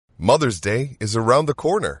Mother's Day is around the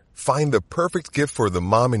corner. Find the perfect gift for the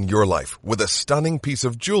mom in your life with a stunning piece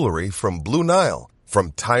of jewelry from Blue Nile.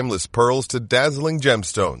 From timeless pearls to dazzling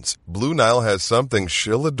gemstones, Blue Nile has something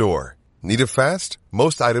she'll adore. Need it fast?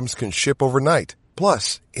 Most items can ship overnight.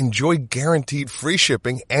 Plus, enjoy guaranteed free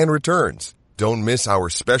shipping and returns. Don't miss our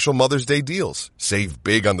special Mother's Day deals. Save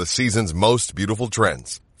big on the season's most beautiful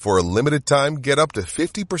trends. For a limited time, get up to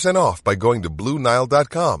 50% off by going to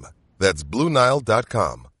BlueNile.com. That's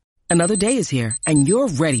BlueNile.com. Another day is here, and you're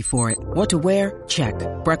ready for it. What to wear? Check.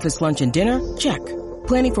 Breakfast, lunch, and dinner? Check.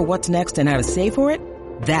 Planning for what's next and how to save for it?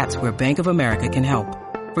 That's where Bank of America can help.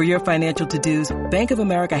 For your financial to-dos, Bank of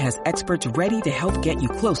America has experts ready to help get you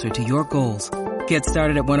closer to your goals. Get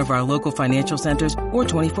started at one of our local financial centers or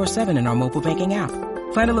 24/7 in our mobile banking app.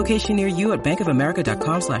 Find a location near you at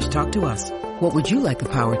bankofamerica.com/talktous. What would you like the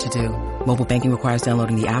power to do? Mobile banking requires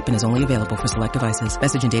downloading the app and is only available for select devices.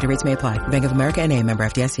 Message and data rates may apply. Bank of America N.A., member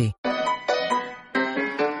FDIC.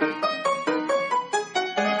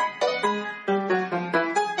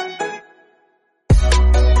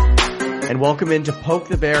 And welcome into Poke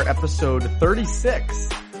the Bear episode 36.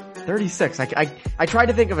 36. I tried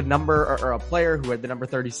to think of a number or a player who had the number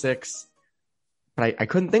 36, but I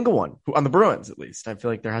couldn't think of one. On the Bruins, at least. I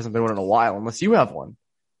feel like there hasn't been one in a while, unless you have one.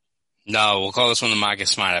 No, we'll call this one the Marcus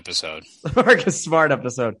Smart episode. Marcus Smart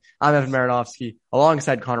episode. I'm Evan Marinovsky,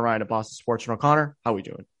 alongside Conor Ryan at Boston Sports Journal. Connor, how are we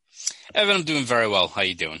doing? Evan, I'm doing very well. How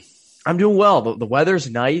you doing? I'm doing well. The weather's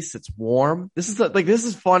nice. It's warm. This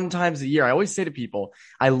is fun times of year. I always say to people,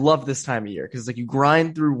 I love this time of year because you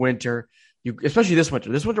grind through winter. Especially this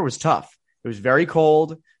winter. This winter was tough. It was very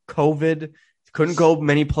cold. COVID. Couldn't go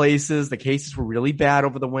many places. The cases were really bad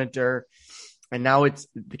over the winter. And now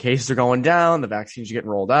the cases are going down. The vaccines are getting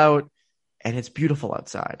rolled out, and it's beautiful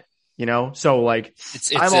outside. So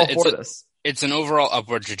I'm all for this. It's an overall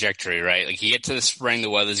upward trajectory, right? Like you get to the spring, the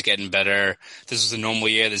weather's getting better. This is a normal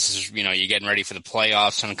year. This is, you're getting ready for the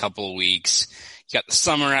playoffs in a couple of weeks. You got the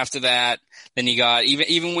summer after that. Then you got,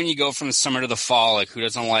 even when you go from the summer to the fall, like who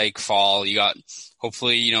doesn't like fall? You got,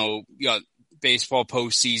 hopefully, you got baseball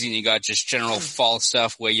postseason. You got just general fall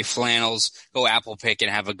stuff, wear your flannels, go apple pick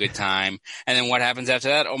and have a good time. And then what happens after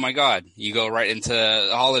that? Oh my God, you go right into the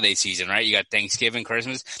holiday season, right? You got Thanksgiving,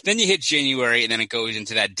 Christmas. Then you hit January and then it goes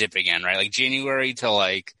into that dip again, right? Like January to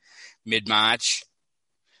like mid-March.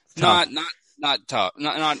 Not tough,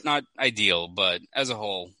 not ideal, but as a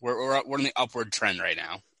whole, we're in the upward trend right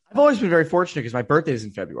now. I've always been very fortunate because my birthday is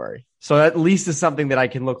in February. So at least is something that I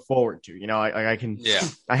can look forward to.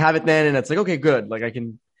 I have it then and it's like, okay, good.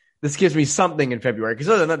 This gives me something in February because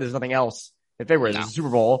other than that, there's nothing else in February. There's the Super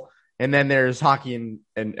Bowl and then there's hockey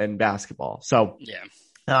and basketball. So,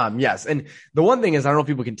 yes. And the one thing is, I don't know if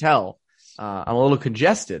people can tell, I'm a little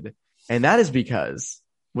congested, and that is because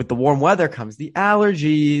with the warm weather comes the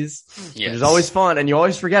allergies, which is always fun. And you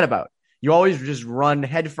always forget about. You always just run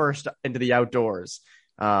headfirst into the outdoors.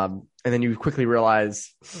 And then you quickly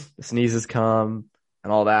realize the sneezes come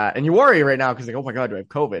and all that. And you worry right now because oh my God, do I have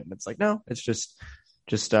COVID? And it's like, no, it's just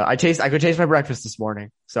I could taste my breakfast this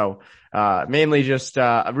morning. So, mainly just,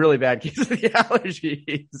 a really bad case of the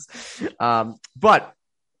allergies. But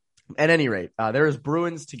at any rate, there is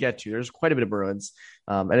Bruins to get to. There's quite a bit of Bruins.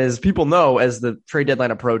 And as people know, as the trade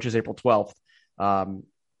deadline approaches April 12th,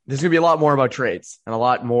 there's going to be a lot more about trades and a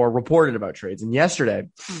lot more reported about trades. And yesterday,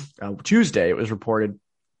 Tuesday, it was reported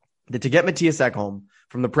that to get Mattias Ekholm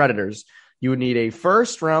from the Predators, you would need a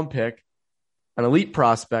first-round pick, an elite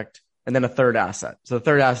prospect, and then a third asset. So the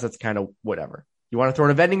third asset's kind of whatever. You want to throw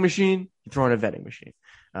in a vending machine? You throw in a vending machine.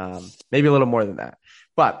 Maybe a little more than that.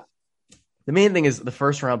 But the main thing is the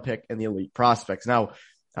first-round pick and the elite prospects. Now,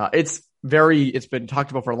 it's been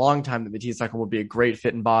talked about for a long time that Mattias Ekholm would be a great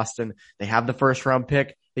fit in Boston. They have the first-round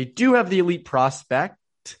pick. They do have the elite prospect.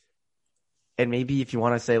 And maybe if you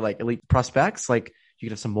want to say elite prospects, you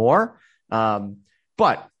could have some more.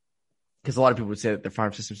 But because a lot of people would say that their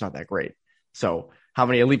farm system's not that great. So how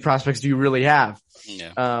many elite prospects do you really have?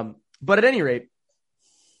 Yeah. But at any rate,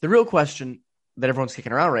 the real question that everyone's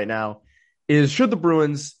kicking around right now is, should the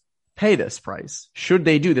Bruins pay this price? Should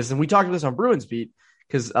they do this? And we talked about this on Bruins Beat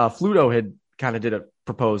because Fluto had kind of did a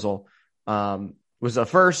proposal. Was a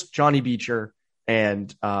first, Johnny Beecher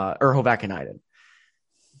and Urho Vakanainen.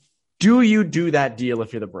 Do you do that deal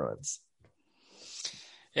if you're the Bruins?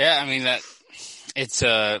 Yeah, I mean it's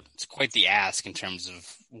quite the ask in terms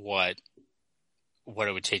of what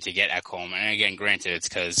it would take to get Ekholm. And again, granted, it's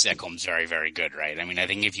because Ekholm's very, very good, right? I mean, I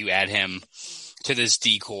think if you add him to this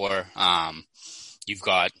D-core, you've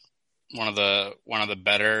got one of the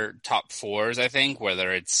better top fours, I think,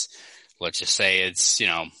 whether it's, let's just say it's,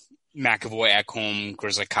 McAvoy, Ekholm,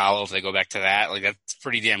 Grizzly Kahlo, if they go back to that, like that's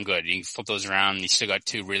pretty damn good. You can flip those around and you still got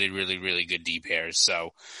two really, really, really good D pairs.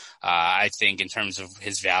 So, I think in terms of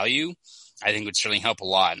his value, I think it would certainly help a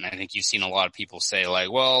lot. And I think you've seen a lot of people say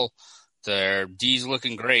like, well, their D's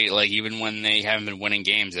looking great. Like even when they haven't been winning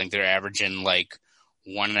games, I think they're averaging like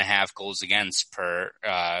 1.5 goals against per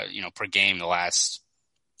game the last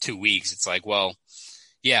 2 weeks. It's like, well,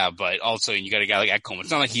 yeah, but also you got a guy like Ekholm.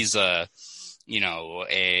 It's not like he's let's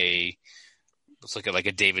look at like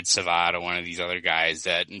a David Savard or one of these other guys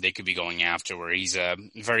that they could be going after where he's a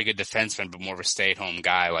very good defenseman, but more of a stay-at-home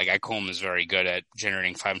guy. Like Ekholm is very good at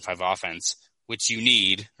generating 5-on-5 offense, which you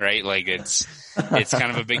need, right? Like it's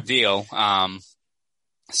kind of a big deal.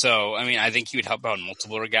 So, I mean, I think he would help out in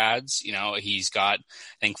multiple regards. You know, he's got, I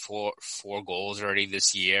think, four goals already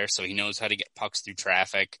this year, so he knows how to get pucks through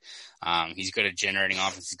traffic. He's good at generating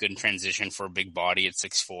offense. He's good in transition for a big body at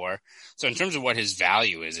 6'4". So in terms of what his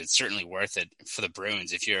value is, it's certainly worth it for the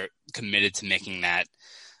Bruins if you're committed to making that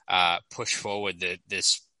push forward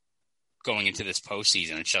this going into this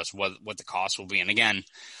postseason. It's just what the cost will be. And again,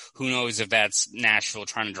 who knows if that's Nashville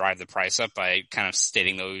trying to drive the price up by kind of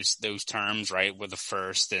stating those terms, right, with the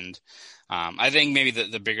first. And I think maybe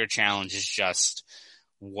the bigger challenge is just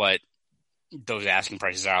what those asking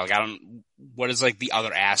prices are. Like, what is like the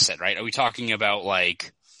other asset, right? Are we talking about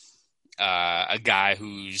like a guy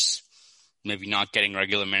who's maybe not getting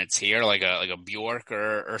regular minutes here, like a Bjork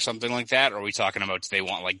or something like that? Or are we talking about, do they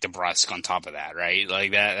want like DeBrusk on top of that, right?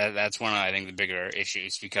 Like that's one of, I think, the bigger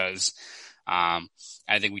issues, because I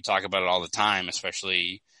think we talk about it all the time,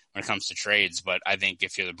 especially when it comes to trades. But I think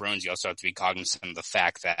if you're the Bruins, you also have to be cognizant of the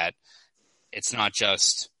fact that it's not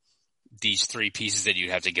just these three pieces that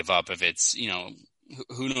you have to give up. If it's,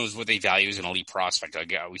 who knows what they value as an elite prospect?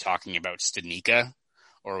 Like, are we talking about Studnicka,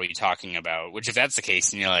 or are we talking about, which if that's the case,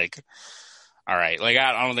 then you're like, all right, like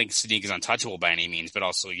I don't think Studnicka is untouchable by any means, but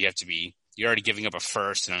also you're already giving up a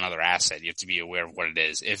first and another asset. You have to be aware of what it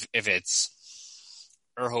is. If it's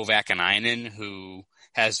Urho Vakanainen, who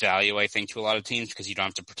has value, I think, to a lot of teams because you don't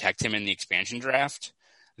have to protect him in the expansion draft,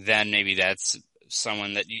 then maybe that's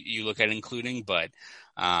someone that you look at including. But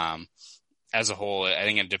as a whole, I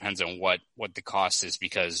think it depends on what the cost is,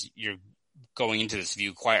 because you're going into this, if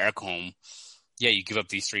you acquire Ekholm, yeah, you give up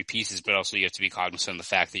these three pieces, but also you have to be cognizant of the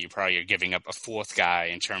fact that you're giving up a fourth guy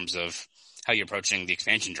in terms of how you're approaching the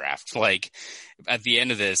expansion draft. Like at the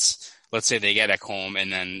end of this, let's say they get Ekholm,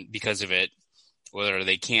 and then because of it, whether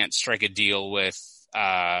they can't strike a deal with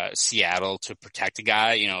Seattle to protect a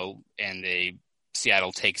guy, and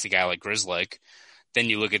Seattle takes a guy like Grzelcyk, then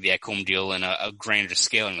you look at the Ekholm deal in a grander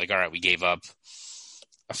scale and like, all right, we gave up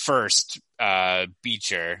a first,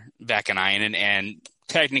 Beecher, Vakanainen, and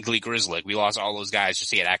technically Grzelcyk. We lost all those guys just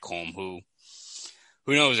to get Ekholm, who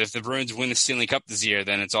knows, if the Bruins win the Stanley Cup this year,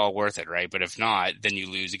 then it's all worth it, right? But if not, then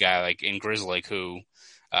you lose a guy like in Grzelcyk who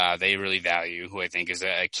they really value, who I think is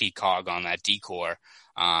a key cog on that decor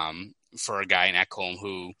for a guy in Ekholm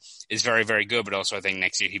who is very, very good, but also I think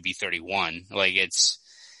next year he'd be 31. Like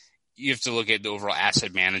you have to look at the overall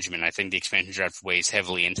asset management. I think the expansion draft weighs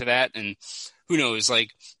heavily into that. And who knows, like,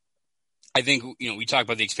 I think, we talk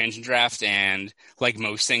about the expansion draft, and like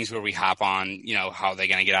most things where we hop on, how they're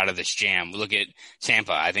going to get out of this jam. We look at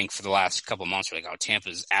Tampa. I think for the last couple of months, we're like, oh,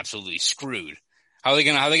 Tampa's absolutely screwed. How are they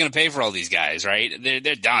going to pay for all these guys, right?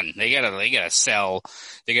 They're done. They gotta sell.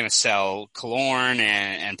 They're going to sell Killorn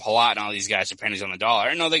and Palat and all these guys for pennies on the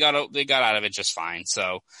dollar. No, they got out of it just fine.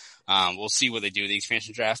 So, we'll see what they do with the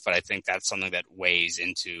expansion draft, but I think that's something that weighs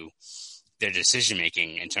into their decision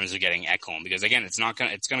making in terms of getting Ekholm, because again, it's going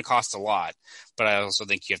to cost a lot, but I also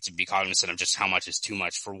think you have to be cognizant of just how much is too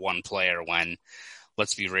much for one player when,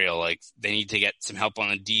 let's be real, like they need to get some help on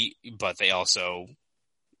the D, but they also,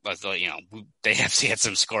 they have to get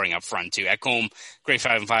some scoring up front too. Ekholm, great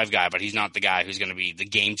 5-on-5 guy, but he's not the guy who's going to be the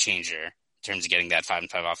game changer in terms of getting that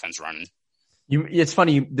 5-on-5 offense running. It's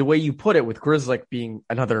funny the way you put it, with Grzelcyk being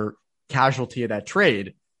another casualty of that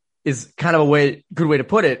trade, is kind of good way to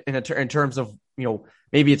put it in terms of,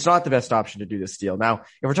 maybe it's not the best option to do this deal. Now, if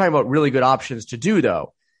we're talking about really good options to do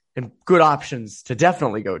though, and good options to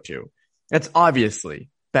definitely go to, it's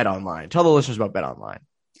obviously BetOnline. Tell the listeners about BetOnline.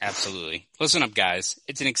 Absolutely. Listen up, guys.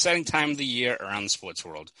 It's an exciting time of the year around the sports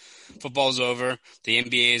world. Football's over, the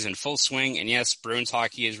NBA is in full swing, and yes, Bruins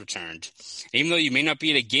hockey has returned. Even though you may not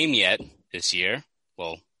be at a game yet this year,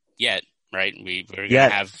 right? We're going to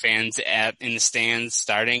have fans in the stands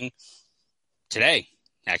starting today,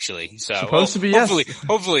 actually. So supposed to be,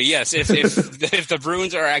 hopefully, yes. If the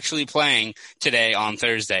Bruins are actually playing today on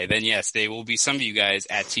Thursday, then yes, they will be some of you guys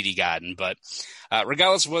at TD Garden. But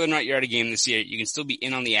regardless of whether or not you're at a game this year, you can still be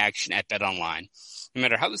in on the action at BetOnline. No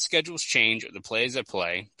matter how the schedules change or the players that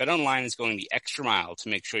play, BetOnline is going the extra mile to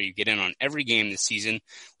make sure you get in on every game this season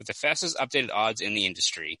with the fastest updated odds in the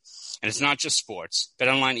industry. And it's not just sports.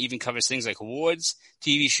 BetOnline even covers things like awards,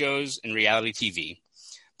 TV shows, and reality TV.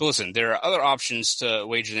 But listen, there are other options to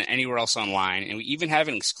wager than anywhere else online, and we even have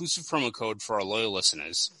an exclusive promo code for our loyal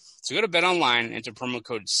listeners. So go to BetOnline and enter promo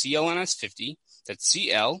code CLNS50, that's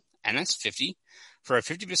CLNS50, for a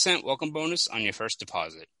 50% welcome bonus on your first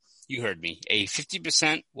deposit. You heard me. A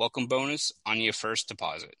 50% welcome bonus on your first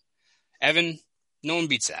deposit. Evan, no one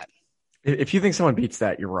beats that. If you think someone beats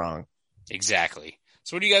that, you're wrong. Exactly.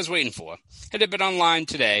 So what are you guys waiting for? Head to BetOnline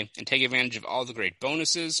today and take advantage of all the great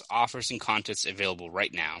bonuses, offers, and contests available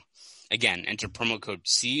right now. Again, enter promo code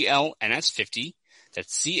CLNS50,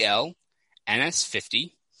 that's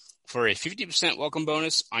CLNS50, for a 50% welcome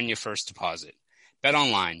bonus on your first deposit.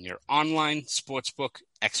 BetOnline, your online sportsbook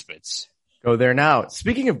experts. Go there now.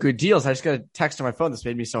 Speaking of good deals, I just got a text on my phone. This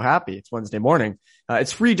made me so happy. It's Wednesday morning.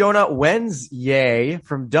 It's free donut Wednesday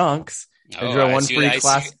from Dunks. Oh, one free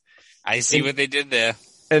class. I see what they did there.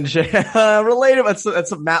 And related, that's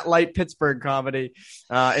some Matt Light Pittsburgh comedy.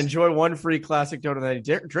 Enjoy one free classic donut and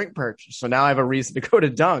a drink purchase. So now I have a reason to go to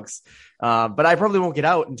Dunks. But I probably won't get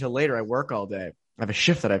out until later. I work all day. I have a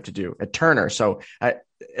shift that I have to do at Turner. So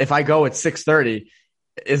if I go at 6:30,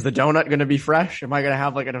 is the donut going to be fresh? Am I going to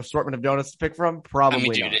have like an assortment of donuts to pick from? Probably I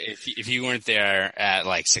mean, dude, not. If you weren't there at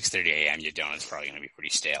like 6:30 a.m., your donut's probably going to be pretty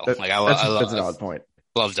stale. That's an odd point.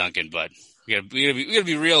 Love Dunkin', but we gotta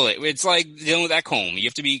be real. It's like dealing with Ekholm. You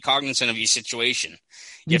have to be cognizant of your situation.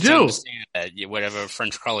 You have to understand that whatever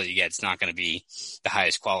French crawler you get, it's not going to be the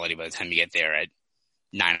highest quality by the time you get there at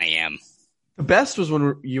 9 a.m. The best was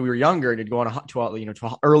when you were younger and you'd go on to an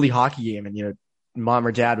early hockey game, and mom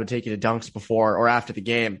or dad would take you to Dunks before or after the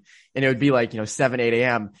game, and it would be like 7, 8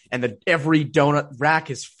 a.m. and every donut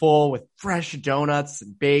rack is full with fresh donuts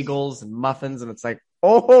and bagels and muffins, and it's like,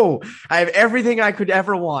 oh, I have everything I could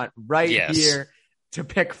ever want here to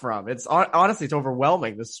pick from. It's honestly, it's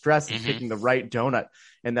overwhelming. The stress of picking the right donut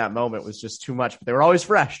in that moment was just too much, but they were always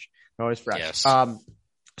fresh. Yes.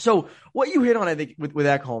 So what you hit on, I think, with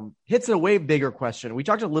Ekholm hits a way bigger question. We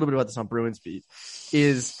talked a little bit about this on Bruins Beat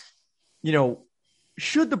is,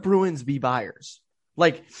 should the Bruins be buyers?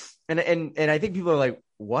 Like, and I think people are like,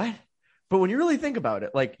 what? But when you really think about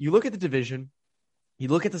it, like you look at the division, you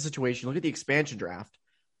look at the situation, look at the expansion draft,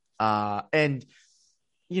 and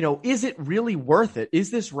is it really worth it? Is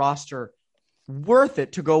this roster worth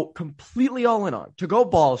it to go completely all in on, to go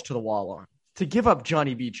balls to the wall on, to give up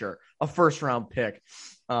Johnny Beecher, a first round pick,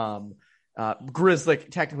 Grizzly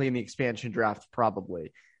technically in the expansion draft,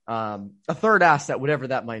 probably, a third asset, whatever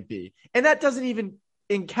that might be. And that doesn't even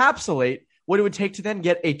encapsulate what it would take to then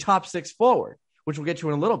get a top 6 forward, which we'll get to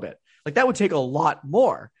in a little bit. Like that would take a lot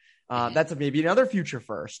more. That's maybe another future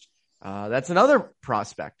first. That's another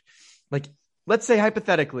prospect. Like, let's say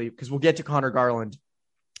hypothetically, because we'll get to Conor Garland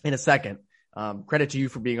in a second. Credit to you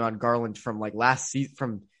for being on Garland from like last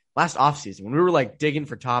offseason when we were like digging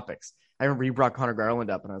for topics. I remember you brought Conor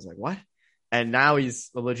Garland up and I was like, what? And now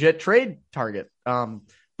he's a legit trade target.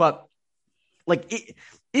 But like,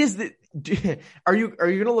 are you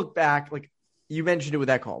going to look back? Like you mentioned it with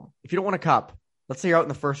Ekholm. If you don't want a cup, let's say you're out in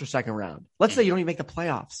the first or second round. Let's say you don't even make the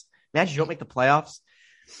playoffs. Imagine you don't make the playoffs.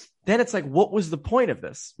 Then it's like, what was the point of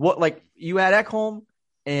this? What, like you add Ekholm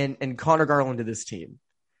and Conor Garland to this team.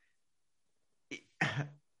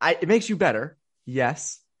 It makes you better.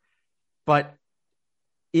 Yes. But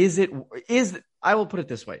I will put it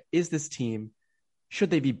this way. Is this team, should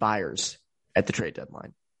they be buyers at the trade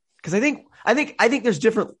deadline? Because I think there's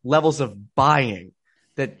different levels of buying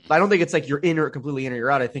that I don't think it's like you're in or completely in or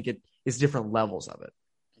you're out. I think it is different levels of it.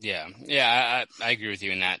 Yeah, I agree with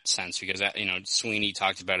you in that sense because Sweeney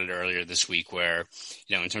talked about it earlier this week where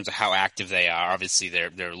in terms of how active they are, obviously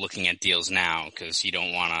they're looking at deals now because you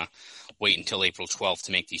don't want to wait until April 12th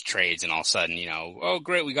to make these trades and all of a sudden oh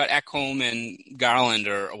great, we got Ekholm and Garland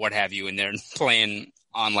or what have you, and they're playing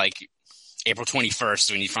on like April 21st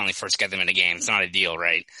when you finally first get them in a game. It's not a deal,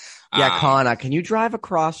 right? Yeah, Conor, can you drive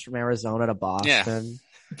across from Arizona to Boston?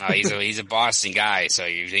 Yeah. He's a Boston guy, so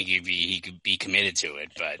you think he could be committed to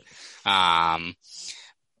it,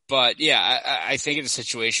 but yeah, I think it's a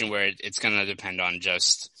situation where it's going to depend on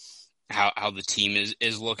just how the team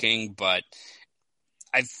is looking, but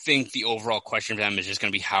I think the overall question for them is just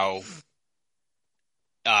going to be how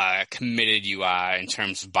committed you are in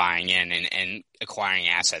terms of buying in and acquiring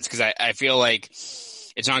assets, because I feel like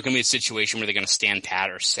it's not going to be a situation where they're going to stand pat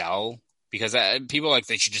or sell, because people are like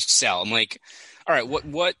they should just sell. I'm like, all right,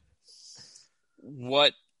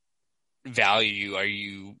 what value are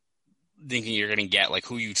you thinking you're going to get? Like,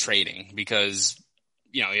 who are you trading? Because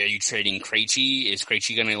are you trading Krejci? Is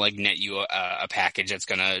Krejci going to like net you a package that's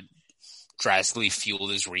going to drastically fuel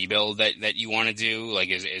this rebuild that you want to do? Like,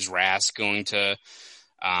 is Rask going to,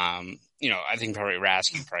 I think probably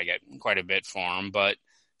Rask can probably get quite a bit for him, but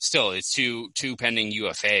still, it's two pending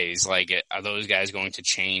UFAs. Like, are those guys going to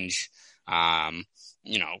change?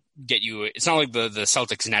 Get you? It's not like the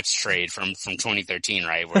Celtics Nets trade from 2013,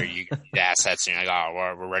 right? Where you get the assets and you're like,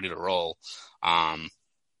 oh, we're ready to roll.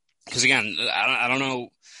 Because again, I don't know.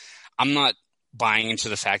 I'm not buying into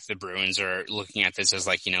the fact that the Bruins are looking at this as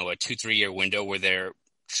like, a 2-3 year window where they're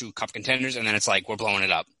true cup contenders. And then it's like, we're blowing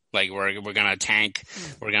it up. Like we're going to tank.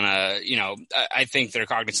 We're going to, I think they're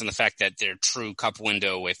cognizant of the fact that their true cup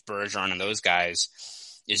window with Bergeron and those guys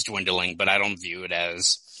is dwindling, but I don't view it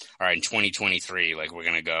as, all right, in 2023, like we're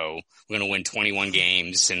going to win 21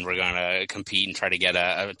 games and we're going to compete and try to get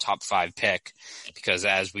a top 5 pick. Because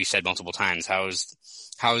as we've said multiple times,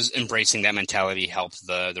 how's embracing that mentality helped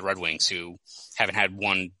the Red Wings, who haven't had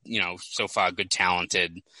one, so far good,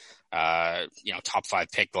 talented, top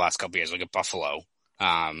 5 pick the last couple of years, like at Buffalo.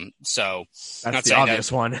 So that's the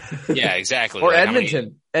obvious one. Yeah, exactly. Or like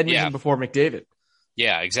Edmonton before McDavid.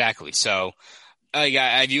 Yeah, exactly. So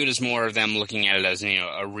I view it as more of them looking at it as,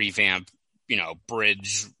 a revamp,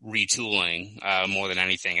 bridge retooling, more than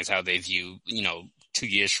anything is how they view, 2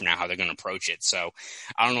 years from now, how they're going to approach it. So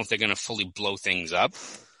I don't know if they're going to fully blow things up,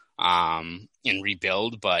 and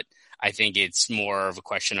rebuild, but I think it's more of a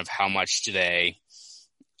question of how much do they,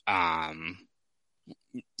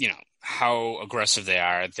 how aggressive they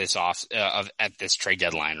are at this at this trade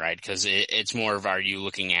deadline, right? Because it's more of, are you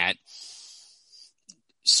looking at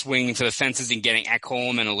swinging for the fences and getting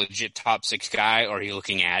Ekholm and a legit top 6 guy, or are you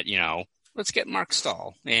looking at, let's get Mark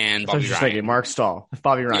Stahl and Bobby Ryan? Thinking Mark Stahl,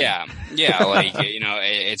 Bobby Ryan. Yeah, like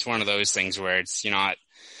it's one of those things where it's you're not,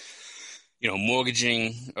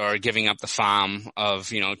 mortgaging or giving up the farm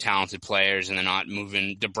of talented players, and they're not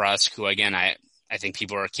moving DeBrusque, who again I think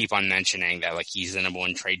people keep on mentioning that like he's the number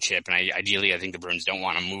 1 trade chip, and ideally I think the Bruins don't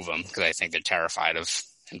want to move him because I think they're terrified of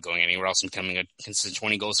him going anywhere else and becoming a consistent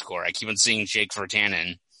 20 goal scorer. I keep on seeing Jake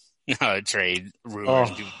Virtanen trade rumors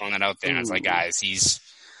and people throwing that out there, and it's like, guys, he's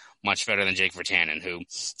much better than Jake Virtanen, who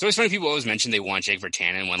it's always funny. People always mention they want Jake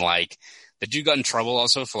Virtanen when like the dude got in trouble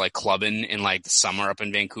also for like clubbing in like the summer up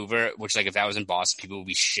in Vancouver, which like if that was in Boston, people would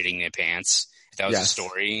be shitting their pants if that was a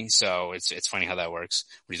story. So it's funny how that works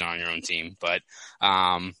when he's not on your own team. But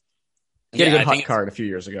he had a good hot card a few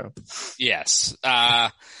years ago. Yes.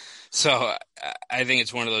 So I think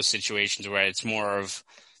it's one of those situations where it's more of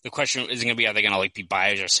the question isn't going to be, are they going to like be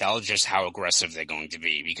buyers or sell, just how aggressive they're going to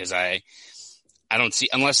be, because I don't see,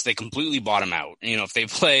 unless they completely bottom out. If they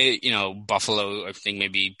play, Buffalo, I think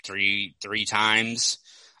maybe three times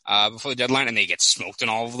before the deadline, and they get smoked in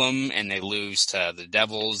all of them, and they lose to the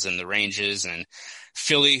Devils and the Rangers and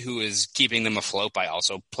Philly, who is keeping them afloat by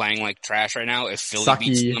also playing like trash right now. If Philly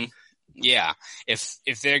beats them,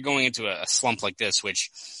 if they're going into a slump like this, which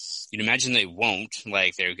you'd imagine they won't,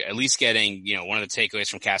 like they're at least getting, one of the takeaways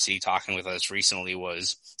from Cassidy talking with us recently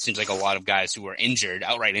was, seems like a lot of guys who were injured,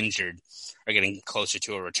 outright injured, are getting closer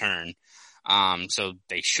to a return. So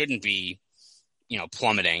they shouldn't be,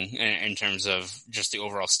 plummeting in terms of just the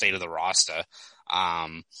overall state of the roster.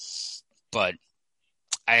 But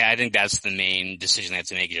I think that's the main decision they have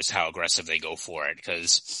to make, is just how aggressive they go for it.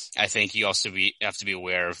 Because I think you also have to be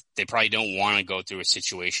aware of, they probably don't want to go through a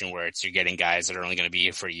situation where you're getting guys that are only going to be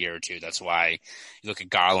here for a year or two. That's why you look at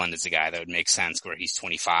Garland as a guy that would make sense, where he's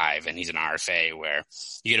 25 and he's an RFA, where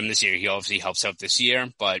you get him this year. He obviously helps out this year,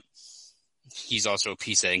 but he's also a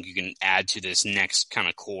piece I think you can add to this next kind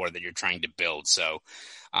of core that you're trying to build. So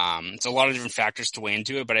it's a lot of different factors to weigh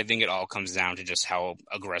into it, but I think it all comes down to just how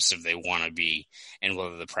aggressive they want to be and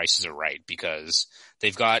whether the prices are right, because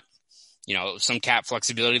they've got, some cap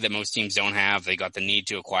flexibility that most teams don't have. They got the need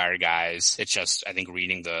to acquire guys. It's just, I think,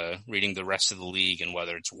 reading the rest of the league and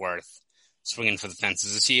whether it's worth swinging for the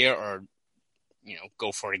fences this year or,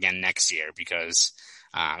 go for it again next year, because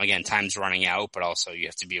again, time's running out, but also you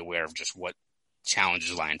have to be aware of just what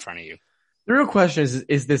challenges lie in front of you. The real question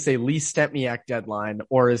is this a Lee Stempniak deadline,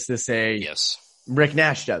 or is this a Rick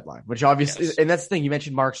Nash deadline? Which obviously, and that's the thing, you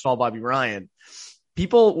mentioned Mark Stahl, Bobby Ryan.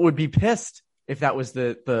 People would be pissed if that was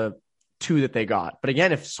the 2 that they got. But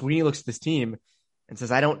again, if Sweeney looks at this team and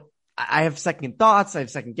says, I have second thoughts, I have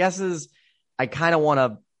second guesses, I kind of want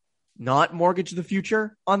to not mortgage the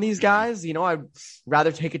future on these guys. I'd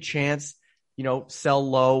rather take a chance, sell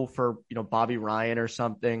low for, Bobby Ryan or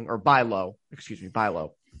something, or buy low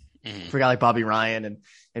for a guy like Bobby Ryan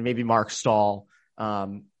and maybe Mark Stahl.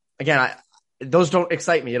 Again, those don't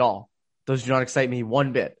excite me at all. Those do not excite me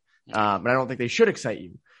one bit. And I don't think they should excite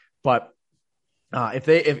you, but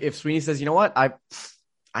If Sweeney says, you know what,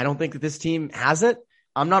 I don't think that this team has it.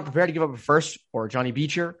 I'm not prepared to give up a first or Johnny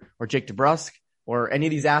Beecher or Jake DeBrusk or any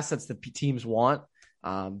of these assets that teams want.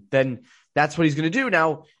 Then that's what he's going to do.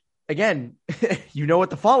 Now, again, you know what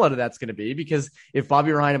the fallout of that's going to be, because if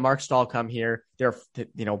Bobby Ryan and Mark Stahl come here,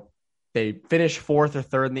 they finish fourth or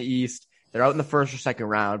third in the East. They're out in the first or second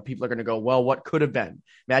round. People are going to go, well, what could have been?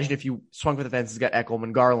 Imagine if you swung for the fences, got Ekholm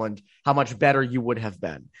and Garland, how much better you would have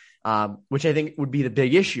been, which I think would be the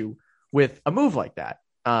big issue with a move like that.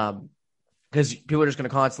 Because people are just going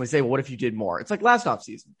to constantly say, well, what if you did more? It's like last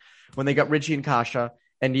offseason when they got Richie and Kasha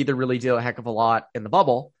and neither really did a heck of a lot in the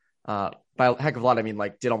bubble. By a heck of a lot, I mean,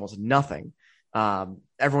 like, did almost nothing.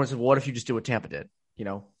 Everyone said, well, what if you just do what Tampa did?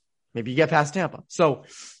 Maybe you get past Tampa. So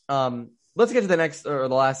let's get to the next or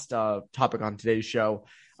the last topic on today's show.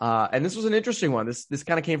 And this was an interesting one. This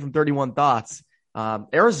kind of came from 31 Thoughts.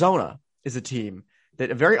 Arizona is a team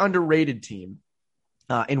a very underrated team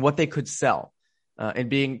in what they could sell and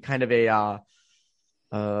being kind of a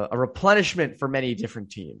replenishment for many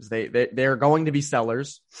different teams. They're going to be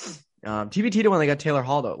sellers. TBT to when they got Taylor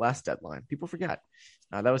Hall at last deadline. People forget.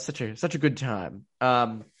 That was such a good time.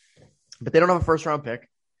 But they don't have a first round pick,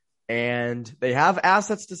 and they have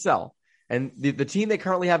assets to sell. And the team they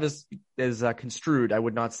currently have is construed, I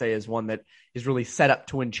would not say, is one that is really set up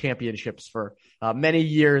to win championships for many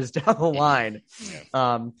years down the line.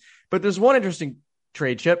 Yeah. But there's one interesting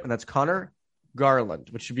trade chip, and that's Conor Garland,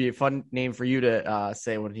 which should be a fun name for you to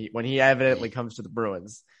say when he evidently comes to the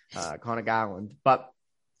Bruins. Conor Garland, but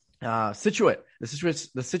the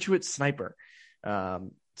Scituate sniper.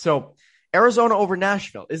 So Arizona over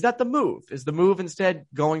Nashville. Is that the move? Is the move instead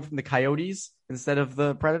going from the Coyotes instead of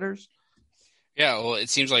the Predators? Yeah, well, it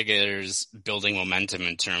seems like there's building momentum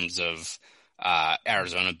in terms of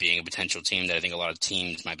Arizona being a potential team that I think a lot of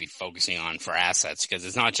teams might be focusing on for assets, because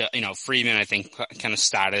it's not just, Freeman, I think, kind of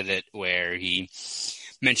started it where he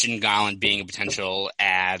mentioned Garland being a potential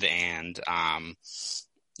ad and,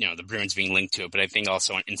 the Bruins being linked to it. But I think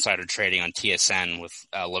also on insider trading on TSN with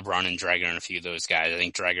LeBron and Dreger and a few of those guys, I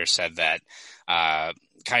think Dreger said that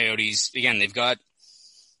Coyotes, again, they've got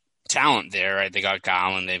talent there, right? They got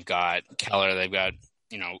Garland, they've got Keller, they've got,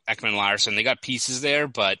 Ekman Larson, they got pieces there,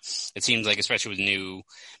 but it seems like, especially with new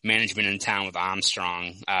management in town with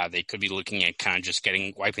Armstrong, they could be looking at kind of just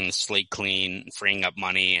wiping the slate clean, freeing up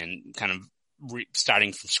money and kind of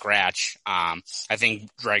starting from scratch. I think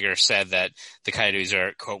Dreger said that the Coyotes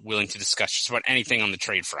are, quote, willing to discuss just about anything on the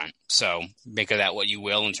trade front. So make of that what you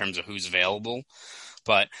will in terms of who's available.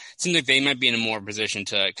 But it seems like they might be in a more position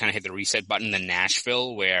to kind of hit the reset button than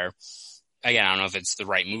Nashville, where, again, I don't know if it's the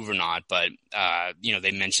right move or not, but,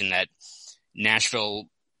 they mentioned that Nashville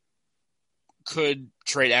could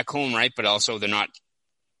trade Ekholm, right? But also they're not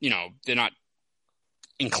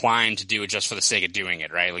inclined to do it just for the sake of doing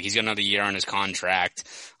it, right? Like, he's got another year on his contract.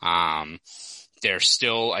 They're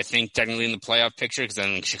still, I think, technically in the playoff picture, because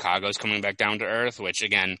then Chicago's coming back down to earth, which,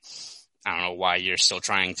 again, I don't know why you're still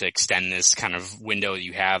trying to extend this kind of window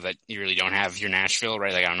you have that you really don't have your Nashville,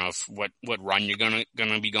 right? Like, I don't know what run you're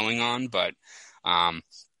gonna be going on, but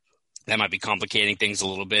that might be complicating things a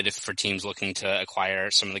little bit for teams looking to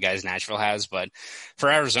acquire some of the guys Nashville has. But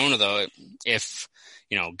for Arizona, though, if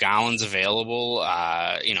Garland's available,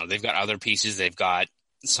 they've got other pieces. They've got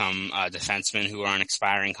some defensemen who are on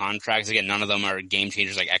expiring contracts. Again, none of them are game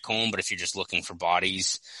changers like Ekholm, but if you're just looking for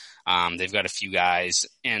bodies, they've got a few guys.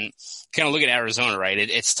 And kind of look at Arizona, right?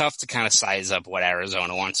 It's tough to kind of size up what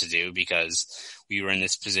Arizona wants to do, because we were in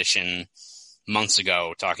this position months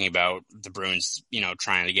ago talking about the Bruins,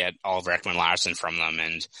 trying to get Oliver Ekman-Larsson from them,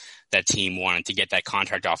 and that team wanted to get that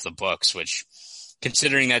contract off the books, which,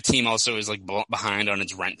 considering that team also is like behind on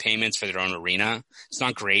its rent payments for their own arena, it's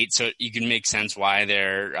not great. So you can make sense why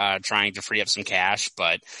they're trying to free up some cash,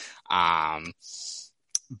 but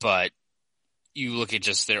you look at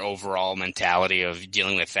just their overall mentality of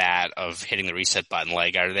dealing with that, of hitting the reset button.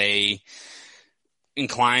 Like, are they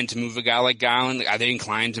inclined to move a guy like Garland? Are they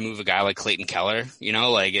inclined to move a guy like Clayton Keller?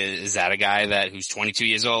 Is that a guy who's 22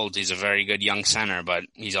 years old? He's a very good young center, but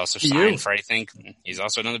he's also signed for, I think, he's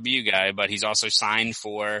also another BU guy, but he's also signed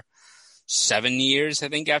for 7 years, I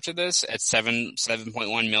think, after this at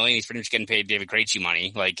 $7.1 million. He's pretty much getting paid David Krejci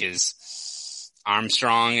money. Like, is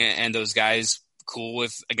Armstrong and those guys cool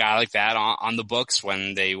with a guy like that on the books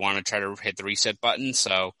when they want to try to hit the reset button?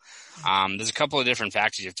 So there's a couple of different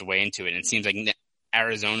factors you have to weigh into it. And it seems like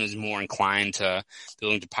Arizona is more inclined to be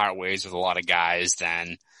willing to part ways with a lot of guys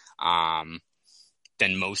than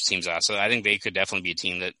than most teams are. So I think they could definitely be a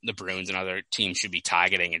team that the Bruins and other teams should be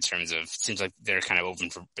targeting in terms of, it seems like they're kind of open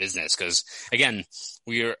for business. Cause again,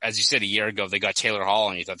 as you said, a year ago, they got Taylor Hall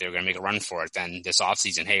and you thought they were going to make a run for it. Then this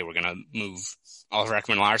offseason, hey, we're going to move Oliver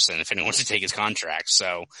Ekman-Larsson if anyone wants to take his contract.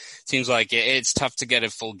 So it seems like it's tough to get a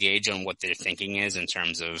full gauge on what their thinking is in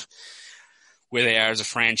terms of where they are as a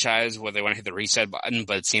franchise, whether they want to hit the reset button,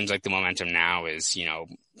 but it seems like the momentum now is,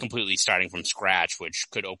 completely starting from scratch, which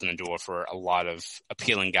could open the door for a lot of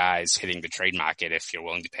appealing guys hitting the trade market if you're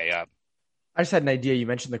willing to pay up. I just had an idea. You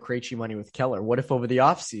mentioned the Krejci money with Keller. What if over the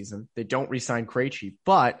offseason they don't re-sign Krejci,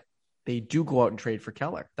 but they do go out and trade for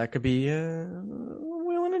Keller? That could be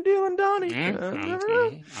wheeling and dealing, Donnie.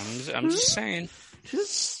 I'm just saying.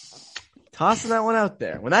 Just tossing that one out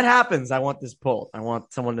there. When that happens, I want this pulled. I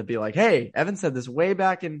want someone to be like, hey, Evan said this way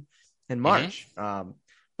back in March.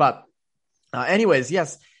 Anyways,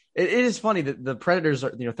 yes, it is funny that the Predators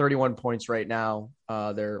are, 31 points right now.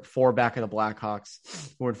 They're 4 back of the Blackhawks,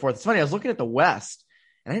 who are in 4th. It's funny. I was looking at the West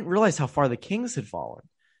and I didn't realize how far the Kings had fallen.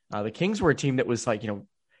 The Kings were a team that was like,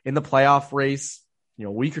 in the playoff race,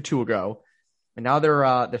 a week or two ago. And now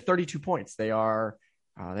they're 32 points. They're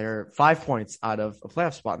 5 points out of a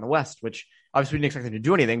playoff spot in the West, which obviously we didn't expect them to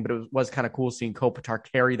do anything, but it was kind of cool seeing Kopitar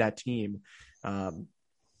carry that team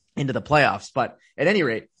into the playoffs. But at any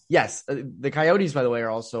rate, yes, the Coyotes, by the way, are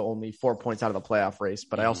also only 4 points out of the playoff race.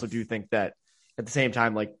 But I also do think that at the same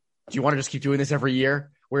time, like, do you want to just keep doing this every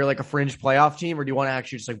year where you're like a fringe playoff team, or do you want to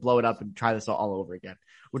actually just like blow it up and try this all over again,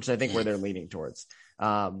 which is, I think, where they're leaning towards.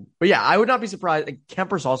 But yeah, I would not be surprised. Like,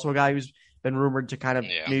 Kemper's also a guy who's been rumored to kind of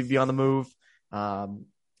maybe be on the move. And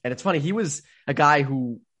it's funny, he was a guy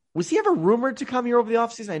who, was he ever rumored to come here over the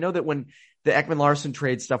offseason? I know that when the Ekman-Larsson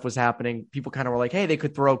trade stuff was happening, people kind of were like, hey, they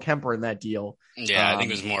could throw Kemper in that deal. Yeah, I think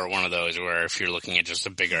it was more one of those where if you're looking at just a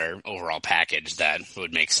bigger overall package, that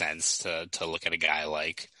would make sense to look at a guy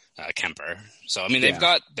like Kemper. So, I mean, they've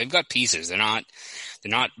got pieces. They're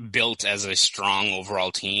not built as a strong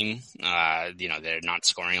overall team. They're not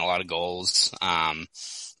scoring a lot of goals.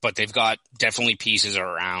 But they've got definitely pieces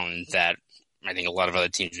around that I think a lot of other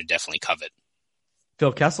teams would definitely covet.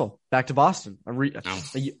 Phil Kessel, back to Boston.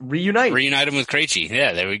 Reunite. Reunite him with Krejci.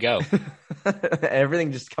 Yeah, there we go.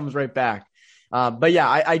 Everything just comes right back. But yeah,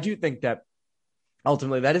 I do think that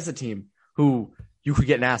ultimately that is a team who you could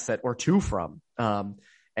get an asset or two from.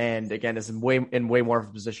 And again, is in way more of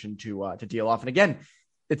a position to deal off. And again,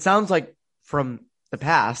 it sounds like from the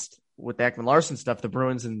past with the Ekman-Larsson stuff, the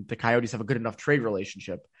Bruins and the Coyotes have a good enough trade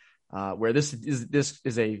relationship where this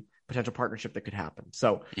is a potential partnership that could happen.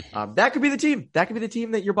 So that could be the team. That could be the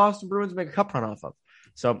team that your Boston Bruins make a cup run off of.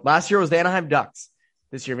 So last year was the Anaheim Ducks.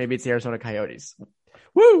 This year, maybe it's the Arizona Coyotes.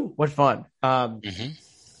 Woo! What fun.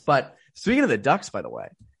 But speaking of the Ducks, by the way,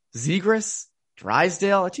 Zegras,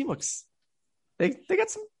 Drysdale, that team looks, they got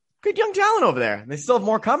some good young talent over there, and they still have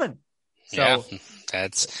more coming. So yeah,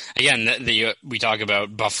 that's again, we talk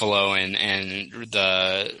about Buffalo and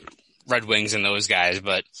the Red Wings and those guys,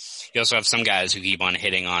 but you also have some guys who keep on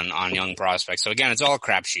hitting on young prospects. So again, it's all a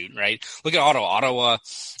crapshoot, right? Look at Ottawa. Ottawa,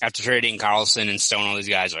 after trading Carlson and Stone, all these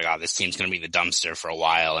guys are like, oh, this team's going to be the dumpster for a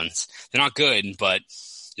while. And they're not good, but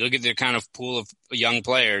you look at their kind of pool of young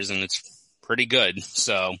players and it's pretty good.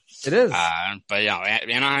 So it is. But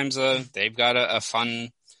Anaheim's they've got a fun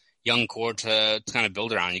young core to kind of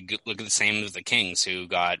build around. You look at the same as the Kings, who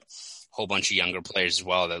got a whole bunch of younger players as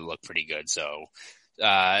well that look pretty good. So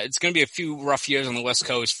it's going to be a few rough years on the West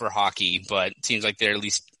Coast for hockey, but it seems like they're at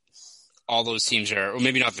least all those teams are, or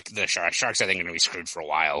maybe not the Sharks. Sharks, I think, are going to be screwed for a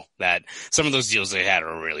while. That some of those deals they had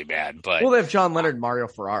are really bad. But well, they have John Leonard, Mario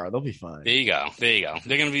Ferraro. They'll be fine. There you go. They're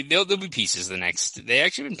going to be. They'll be pieces the next. They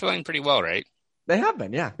actually been playing pretty well, right? They have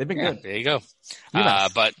been. Yeah, they've been good. There you go.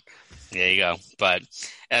 Nice. But there you go. But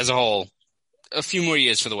as a whole, a few more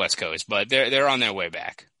years for the West Coast, but they're on their way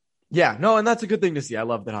back. Yeah, no, and that's a good thing to see. I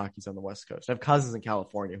love that hockey's on the West Coast. I have cousins in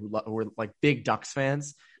California who are like big Ducks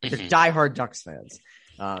fans. They're diehard Ducks fans.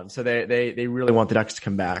 So they really want the Ducks to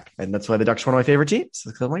come back, and that's why the Ducks are one of my favorite teams.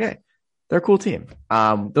 Because I'm like, hey, they're a cool team.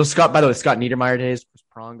 Those Scott Niedermayer days, Chris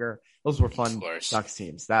Pronger, those were fun Ducks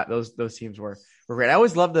teams. Those teams were great. I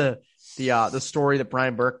always love the story that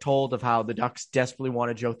Brian Burke told of how the Ducks desperately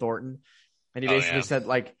wanted Joe Thornton, and he basically said,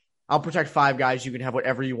 like, I'll protect 5 guys. You can have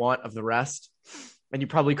whatever you want of the rest. And you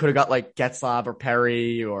probably could have got like Getzlab or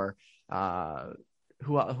Perry or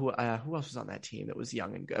who else was on that team that was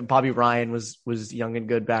young and good? Bobby Ryan was young and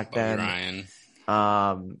good back then.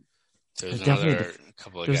 Ryan. There's definitely a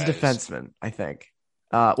couple of guys. There was a defenseman, I think.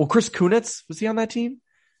 Chris Kunitz, was he on that team?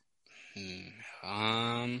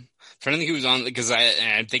 For anything he was on, because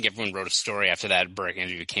I think everyone wrote a story after that Burke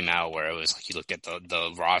interview came out where it was like you looked at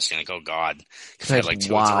the roster and like, oh god, because they had like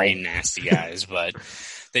two or three nasty guys, but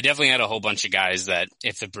they definitely had a whole bunch of guys that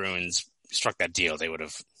if the Bruins struck that deal, they would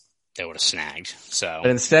have snagged. So, but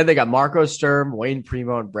instead they got Marco Sturm, Wayne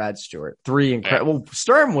Primo, and Brad Stewart. Three incredible. Well,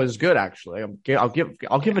 Sturm was good actually. I'll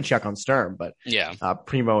give a check on Sturm, but yeah,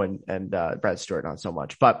 Primo and Brad Stewart not so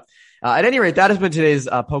much. But at any rate, that has been today's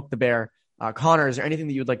Poke the Bear. Connor, is there anything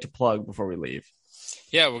that you would like to plug before we leave?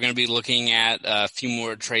 Yeah, we're going to be looking at a few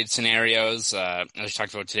more trade scenarios. As we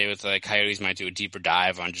talked about today with the Coyotes, might do a deeper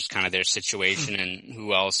dive on just kind of their situation and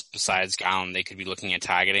who else besides Gollum they could be looking at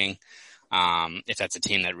targeting. If that's a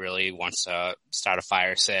team that really wants to start a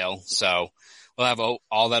fire sale. So we'll have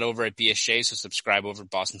all that over at BSJ. So subscribe over at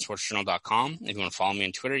BostonSportsJournal.com. If you want to follow me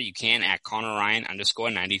on Twitter, you can at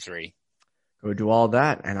ConnorRyan_93. Go do all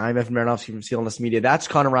that. And I'm Evan Marinofsky from CLNS Media. That's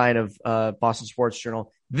Conor Ryan of Boston Sports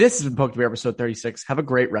Journal. This has been Poke the Bear episode 36. Have a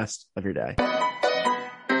great rest of your day.